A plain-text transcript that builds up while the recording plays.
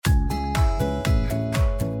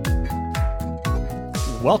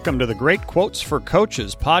Welcome to the Great Quotes for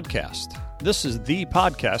Coaches podcast. This is the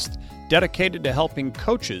podcast dedicated to helping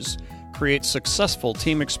coaches create successful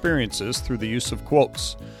team experiences through the use of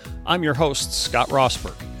quotes. I'm your host, Scott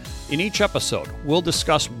Rosberg. In each episode, we'll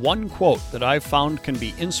discuss one quote that I've found can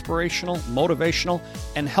be inspirational, motivational,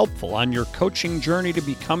 and helpful on your coaching journey to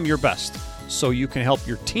become your best, so you can help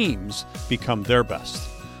your teams become their best.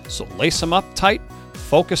 So lace them up tight,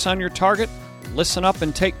 focus on your target, listen up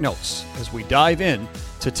and take notes as we dive in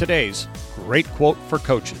to today's Great Quote for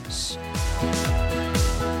Coaches.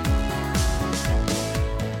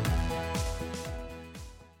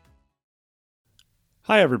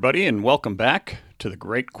 Hi, everybody, and welcome back to the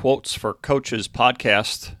Great Quotes for Coaches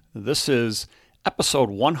podcast. This is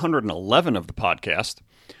episode 111 of the podcast.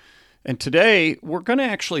 And today we're going to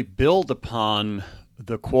actually build upon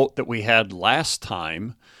the quote that we had last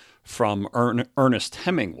time from Ernest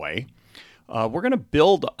Hemingway. We're going to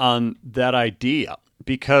build on that idea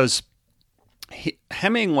because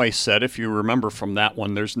Hemingway said, if you remember from that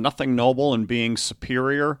one, there's nothing noble in being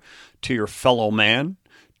superior to your fellow man.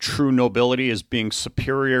 True nobility is being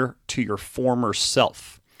superior to your former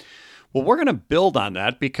self. Well, we're going to build on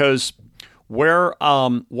that because where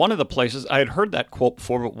one of the places I had heard that quote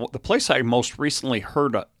before, but the place I most recently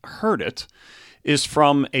heard it is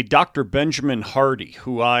from a Dr. Benjamin Hardy,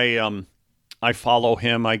 who I follow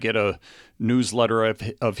him. I get a newsletter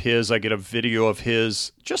of his. I get a video of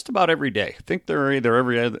his just about every day. I think they're either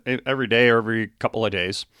every day or every couple of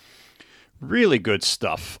days. Really good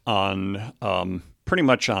stuff on pretty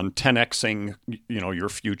much on 10xing, your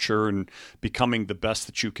future and becoming the best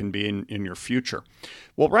that you can be in your future.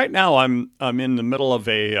 Well, right now I'm in the middle of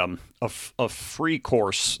a free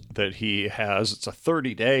course that he has. It's a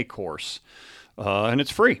 30-day course, and it's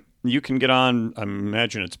free. You can get on, I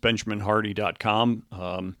imagine it's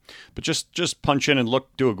benjaminhardy.com, but just punch in and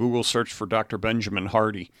do a Google search for Dr. Benjamin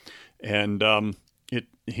Hardy, and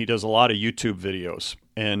he does a lot of YouTube videos.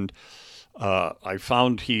 And I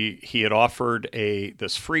found he had offered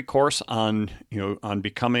this free course on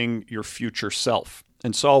becoming your future self.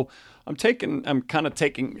 And so I'm kind of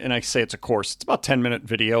taking, and I say it's a course. It's about 10-minute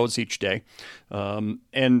videos each day.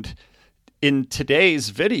 And in today's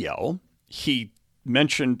video, he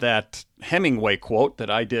mentioned that Hemingway quote that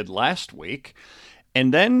I did last week.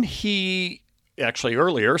 And then he actually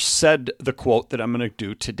earlier said the quote that I'm going to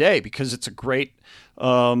do today because it's a great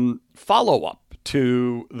follow-up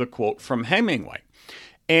to the quote from Hemingway.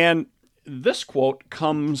 And this quote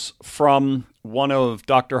comes from one of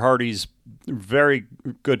Dr. Hardy's very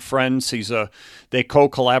good friends. They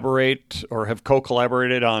co-collaborate or have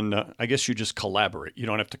co-collaborated on, I guess you just collaborate. You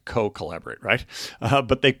don't have to co-collaborate, right?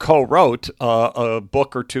 But they co-wrote a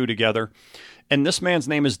book or two together. And this man's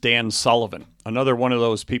name is Dan Sullivan, another one of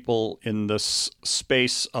those people in this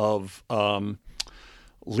space of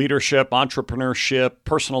leadership, entrepreneurship,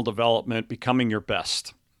 personal development, becoming your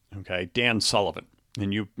best. Okay, Dan Sullivan.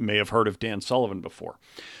 And you may have heard of Dan Sullivan before.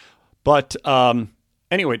 But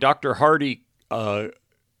anyway, Dr. Hardy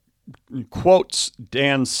quotes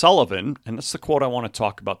Dan Sullivan, and that's the quote I want to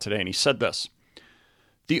talk about today. And he said this: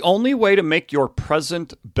 "The only way to make your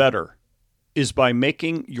present better is by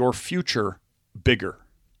making your future bigger."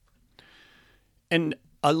 And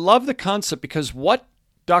I love the concept because what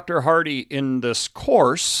Dr. Hardy in this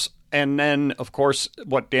course, and then, of course,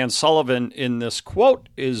 what Dan Sullivan in this quote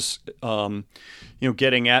is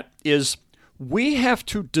getting at is we have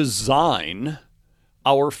to design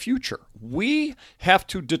our future. We have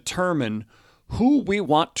to determine who we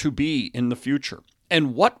want to be in the future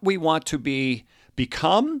and what we want to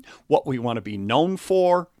become, what we want to be known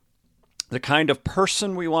for, the kind of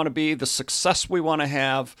person we want to be, the success we want to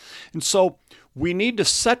have. And so we need to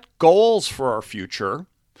set goals for our future.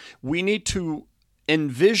 We need to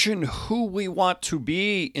envision who we want to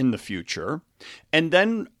be in the future, and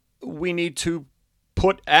then we need to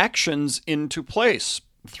put actions into place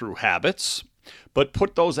through habits, but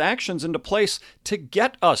put those actions into place to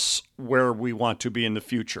get us where we want to be in the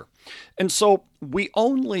future. And so we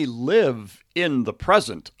only live in the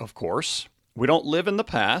present, of course. We don't live in the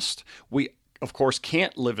past. We, of course,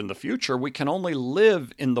 can't live in the future. We can only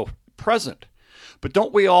live in the present. But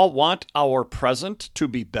don't we all want our present to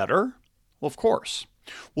be better? Well, of course.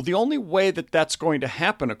 Well, the only way that that's going to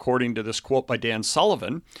happen, according to this quote by Dan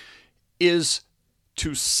Sullivan, is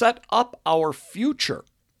to set up our future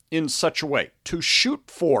in such a way, to shoot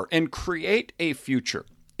for and create a future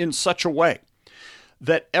in such a way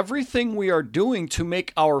that everything we are doing to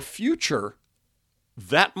make our future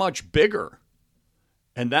that much bigger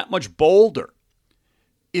and that much bolder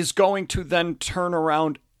is going to then turn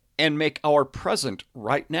around and make our present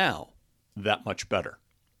right now that much better.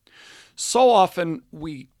 So often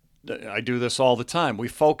I do this all the time. We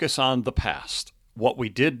focus on the past, what we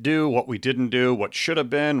did do, what we didn't do, what should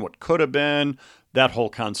have been, what could have been, that whole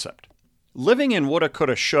concept. Living in woulda,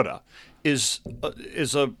 coulda, shoulda is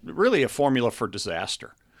really a formula for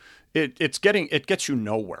disaster. It gets you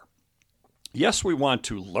nowhere. Yes, we want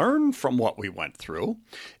to learn from what we went through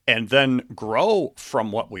and then grow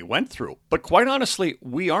from what we went through. But quite honestly,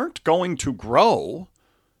 we aren't going to grow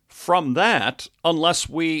from that unless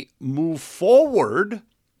we move forward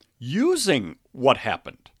using what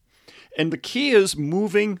happened. And the key is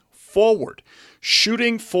moving forward,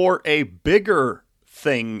 shooting for a bigger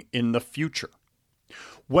thing in the future.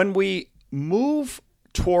 When we move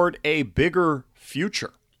toward a bigger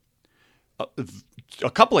future, a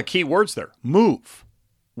couple of key words there. Move.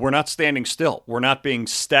 We're not standing still. We're not being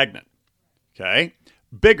stagnant. Okay?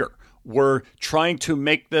 Bigger. We're trying to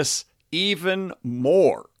make this even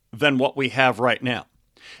more than what we have right now.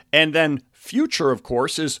 And then future, of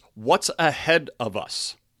course, is what's ahead of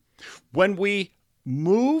us. When we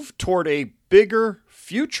move toward a bigger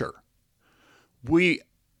future, we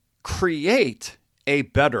create a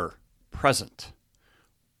better present.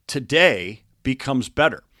 Today becomes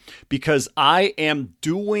better because I am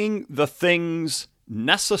doing the things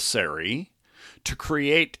necessary to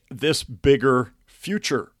create this bigger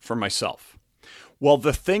future for myself. Well,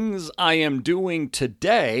 the things I am doing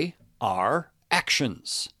today are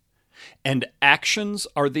actions. And actions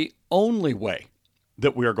are the only way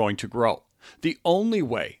that we are going to grow, the only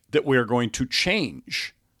way that we are going to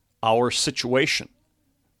change our situation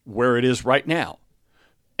where it is right now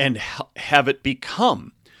and have it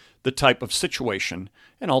become the type of situation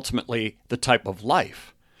and ultimately the type of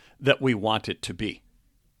life that we want it to be.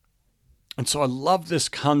 And so I love this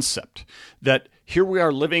concept that here we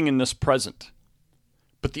are living in this present,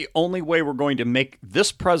 but the only way we're going to make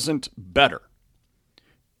this present better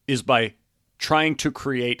is by trying to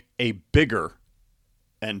create a bigger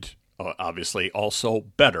and obviously also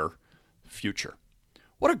better future.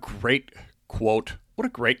 What a great quote. What a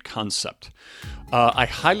great concept. I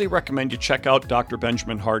highly recommend you check out Dr.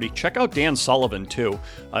 Benjamin Hardy. Check out Dan Sullivan, too.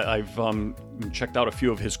 I've checked out a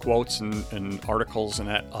few of his quotes and articles and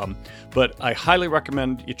that. But I highly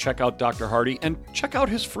recommend you check out Dr. Hardy and check out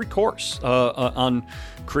his free course on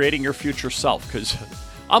creating your future self, because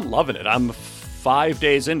I'm loving it. I'm 5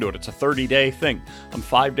 days into it. It's a 30-day thing. I'm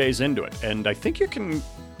 5 days into it. And I think you can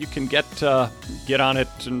get on it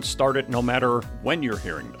and start it no matter when you're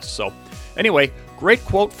hearing this. So anyway, great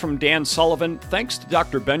quote from Dan Sullivan. Thanks to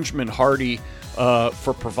Dr. Benjamin Hardy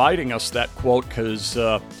for providing us that quote, because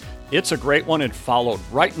it's a great one. It followed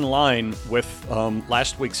right in line with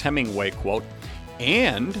last week's Hemingway quote.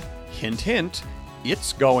 And hint, hint,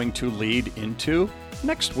 it's going to lead into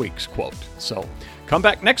next week's quote. So come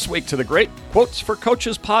back next week to the Great Quotes for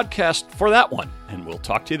Coaches podcast for that one, and we'll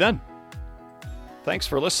talk to you then. Thanks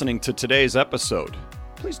for listening to today's episode.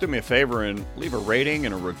 Please do me a favor and leave a rating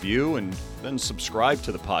and a review, and then subscribe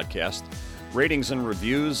to the podcast. Ratings and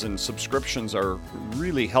reviews and subscriptions are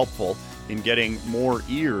really helpful in getting more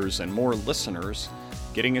ears and more listeners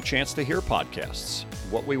getting a chance to hear podcasts.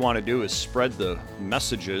 What we want to do is spread the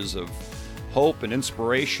messages of hope and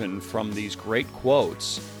inspiration from these great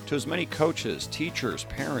quotes to as many coaches, teachers,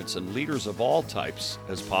 parents, and leaders of all types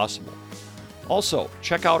as possible. Also,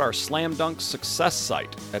 check out our Slam Dunk Success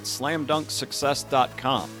site at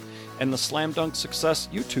slamdunksuccess.com and the Slam Dunk Success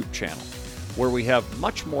YouTube channel, where we have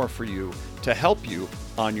much more for you to help you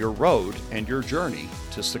on your road and your journey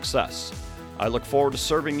to success. I look forward to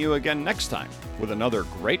serving you again next time with another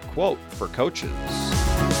great quote for coaches.